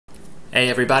Hey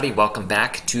everybody, welcome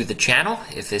back to the channel.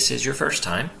 If this is your first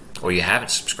time or you haven't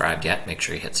subscribed yet, make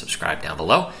sure you hit subscribe down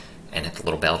below and hit the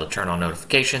little bell to turn on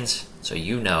notifications so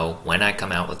you know when I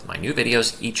come out with my new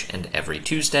videos each and every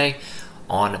Tuesday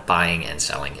on buying and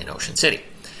selling in Ocean City.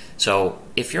 So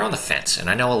if you're on the fence, and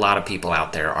I know a lot of people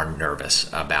out there are nervous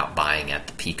about buying at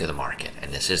the peak of the market,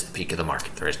 and this is the peak of the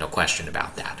market, there is no question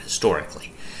about that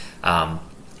historically.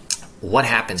 What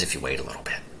happens if you wait a little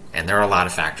bit? And there are a lot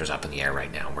of factors up in the air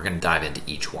right now. We're going to dive into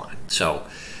each one. So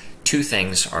two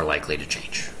things are likely to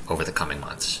change over the coming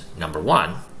months. Number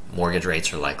one, mortgage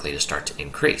rates are likely to start to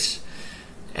increase.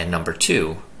 And number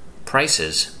two,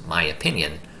 prices, my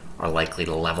opinion, are likely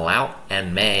to level out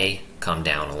and may come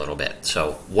down a little bit.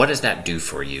 So what does that do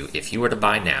for you if you were to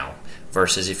buy now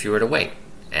versus if you were to wait?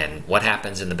 And what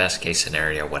happens in the best case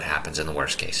scenario? What happens in the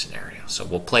worst case scenario? So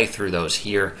we'll play through those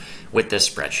here with this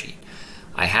spreadsheet.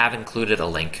 I have included a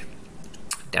link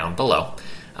down below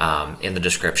in the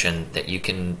description that you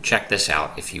can check this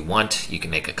out if you want. You can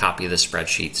make a copy of this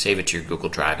spreadsheet, save it to your Google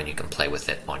Drive, and you can play with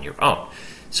it on your own.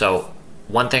 So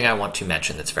one thing I want to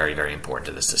mention that's very, very important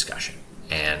to this discussion,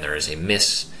 and there is a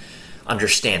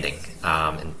misunderstanding,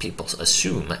 and people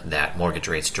assume that mortgage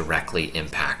rates directly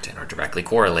impact and are directly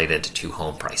correlated to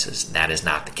home prices. That is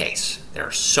not the case. There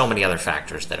are so many other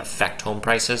factors that affect home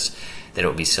prices that it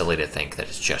would be silly to think that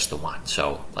it's just the one.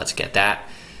 So let's get that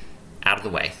out of the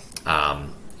way,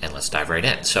 and let's dive right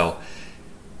in. So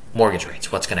mortgage rates,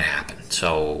 what's going to happen?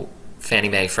 So Fannie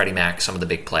Mae, Freddie Mac, some of the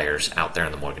big players out there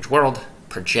in the mortgage world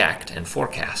project and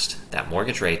forecast that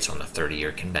mortgage rates on the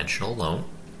 30-year conventional loan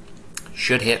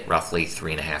should hit roughly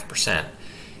 3.5%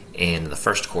 in the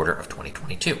first quarter of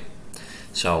 2022.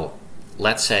 So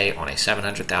let's say on a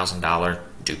 $700,000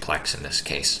 duplex in this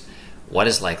case, what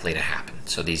is likely to happen?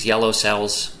 So these yellow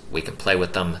cells, we can play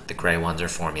with them. The gray ones are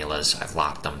formulas. I've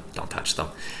locked them. Don't touch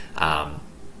them.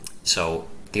 So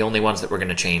the only ones that we're going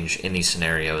to change in these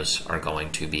scenarios are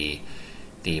going to be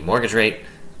the mortgage rate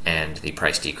and the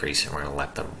price decrease, and we're going to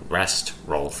let the rest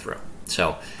roll through.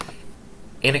 So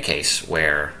in a case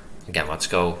where, again, let's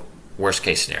go worst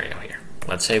case scenario here.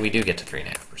 Let's say we do get to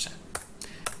 3.5%.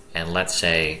 And let's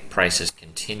say prices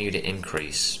continue to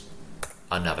increase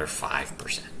another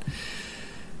 5%.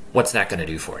 What's that going to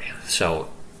do for you? So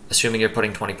assuming you're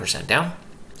putting 20% down,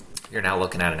 you're now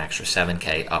looking at an extra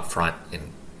 $7K upfront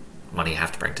in money you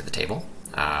have to bring to the table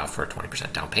for a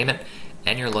 20% down payment,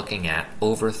 and you're looking at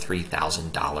over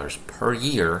 $3,000 per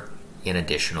year in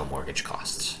additional mortgage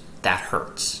costs. That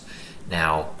hurts.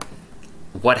 Now,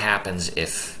 what happens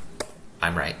if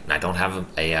I'm right, and I don't have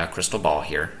a crystal ball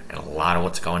here, and a lot of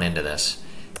what's going into this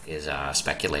is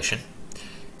speculation.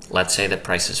 Let's say that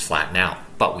prices flatten out,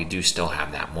 but we do still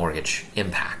have that mortgage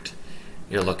impact.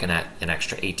 You're looking at an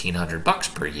extra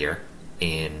 $1,800 per year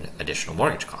in additional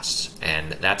mortgage costs.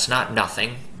 And that's not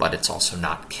nothing, but it's also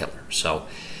not killer. So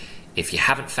if you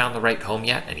haven't found the right home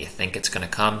yet and you think it's going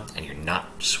to come and you're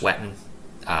not sweating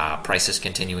prices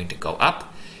continuing to go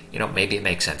up, maybe it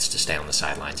makes sense to stay on the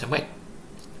sidelines and wait.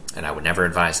 And I would never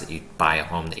advise that you buy a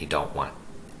home that you don't want,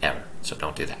 ever. So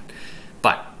don't do that.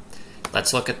 But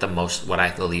let's look at what I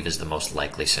believe is the most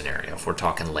likely scenario. If we're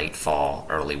talking late fall,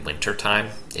 early winter time,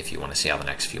 if you want to see how the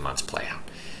next few months play out.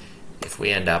 If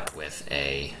we end up with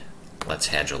let's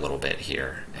hedge a little bit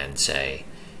here and say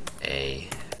a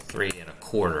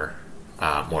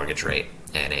 3.25% mortgage rate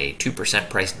and a 2%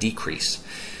 price decrease.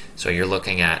 So you're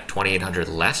looking at $2,800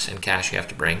 less in cash you have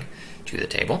to bring to the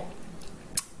table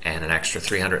and an extra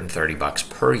 $330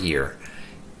 per year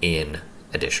in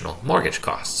additional mortgage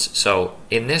costs. So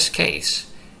in this case,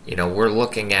 we're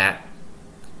looking at,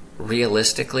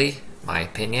 realistically, my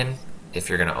opinion, if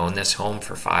you're going to own this home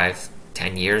for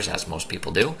 5-10 years, as most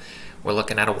people do, we're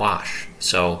looking at a wash.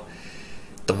 So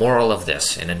the moral of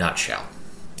this, in a nutshell,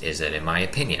 is that, in my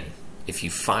opinion, if you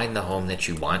find the home that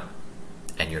you want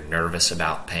and you're nervous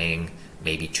about paying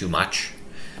maybe too much,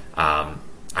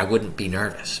 I wouldn't be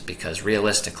nervous, because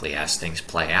realistically, as things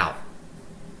play out,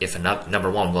 if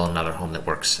number one, will another home that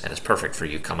works and is perfect for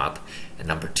you come up? And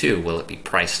number two, will it be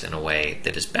priced in a way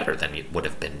that is better than it would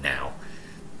have been now?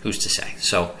 Who's to say?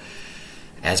 So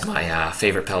as my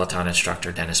favorite Peloton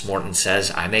instructor, Dennis Morton,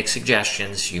 says, I make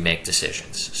suggestions, you make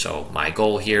decisions. So my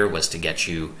goal here was to get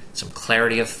you some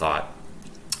clarity of thought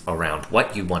around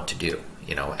what you want to do,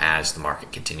 as the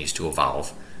market continues to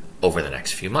evolve over the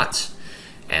next few months.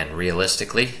 And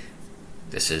realistically,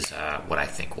 this is what I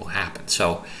think will happen.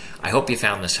 So I hope you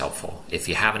found this helpful. If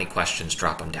you have any questions,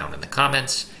 drop them down in the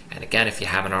comments. And again, if you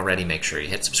haven't already, make sure you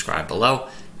hit subscribe below,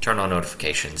 turn on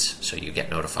notifications so you get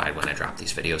notified when I drop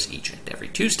these videos each and every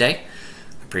Tuesday.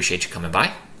 I appreciate you coming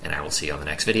by, and I will see you on the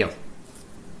next video.